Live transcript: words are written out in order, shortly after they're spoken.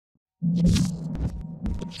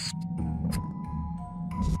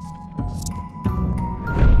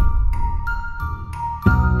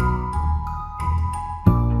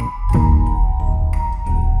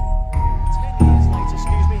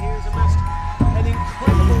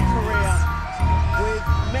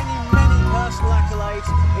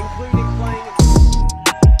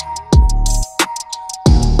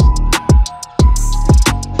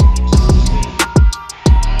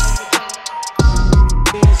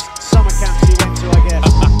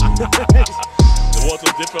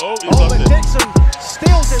Dixon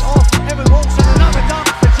steals it off Evan Wilson, another dunk.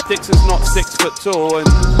 Dixon's not 6 foot tall and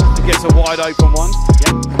he gets a wide open one.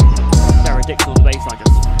 Yep. Jared Dixon on the baseline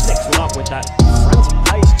just flicks one up with that frantic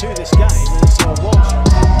pace to this game as Walsh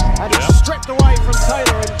had it stripped away from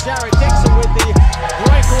Taylor, and Jared Dixon with the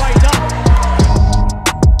breakaway dunk.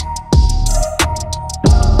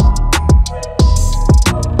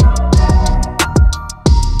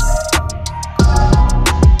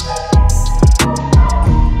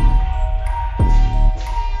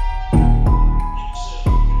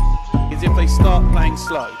 If they start playing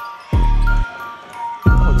slow.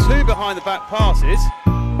 Oh, 2 behind the back passes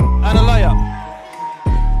and a layup.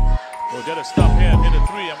 We'll get a stop here and hit a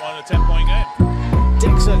 3 and won a 10-point game.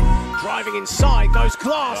 Dixon driving inside, goes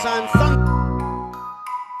glass and thunder.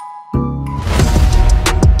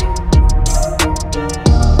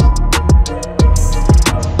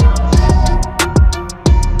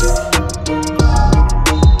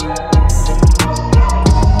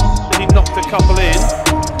 He knocked a couple in.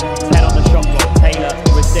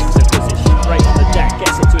 Dixon puts it straight on the deck,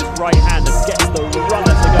 gets it to his right hand and gets the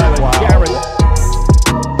runner to go. And Jared.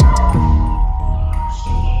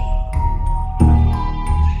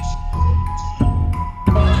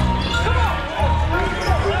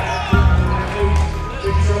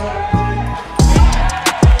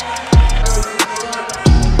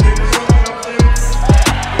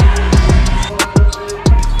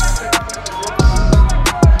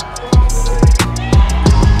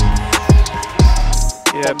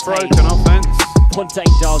 Yeah, broken offense.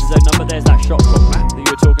 Pontaine dials his own number. There's that shot clock, Matt, that you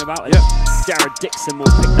were talking about. Yeah. Jared Dixon will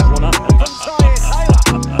pick that one up.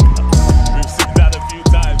 We've seen that a few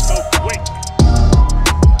times. So quick.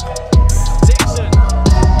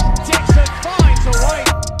 Dixon finds a way.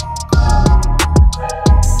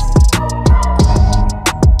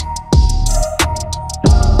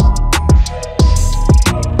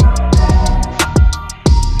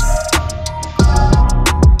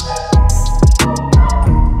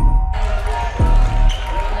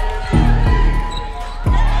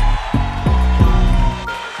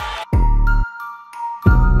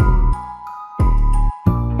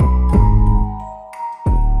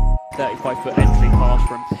 Foot entry pass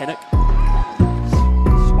from Pinnock.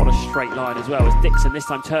 On a straight line as well as Dixon this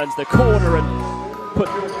time turns the corner and put.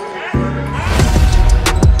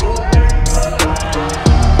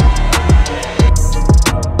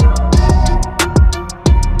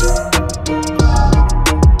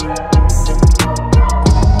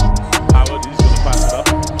 Howard, he's going to pass it up.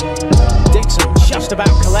 Dixon just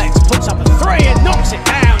about collects, puts up a 3 and knocks it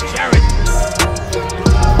down. Jared.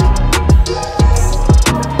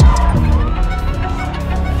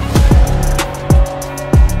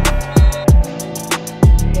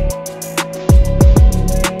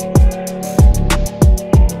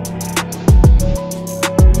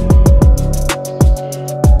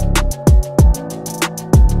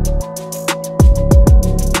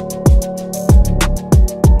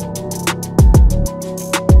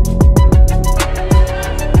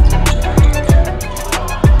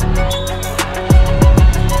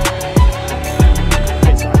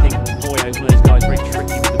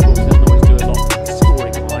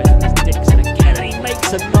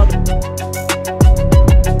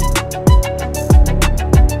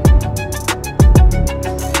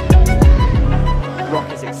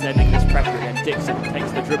 Dixon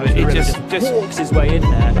takes the dribble, he just walks his way in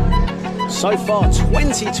there. So far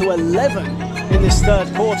 20-11 in this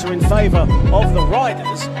third quarter in favour of the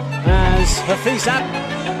Riders as Hafiz foul.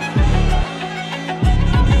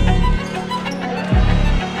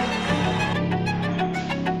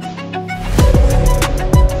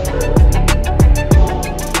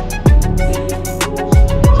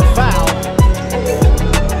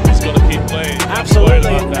 He's going to keep playing.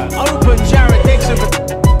 Absolutely. Open Jared Dixon.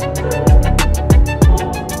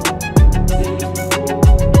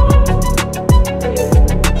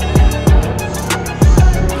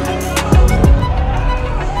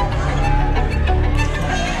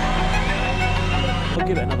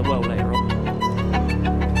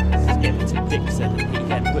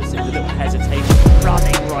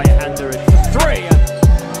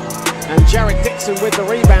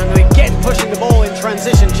 And again pushing the ball in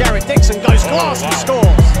transition. Jared Dixon goes glass and scores.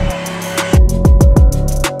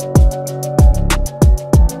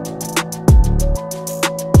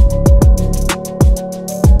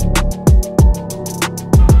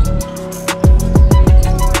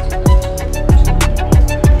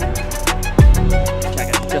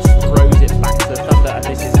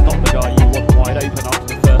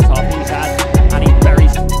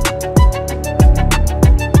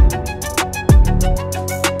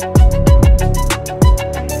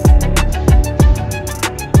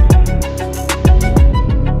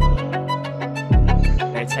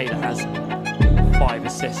 Taylor has 5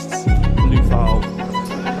 assists. Lufal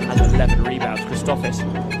has 11 rebounds. Christophes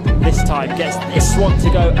this time gets this one to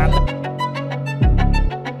go and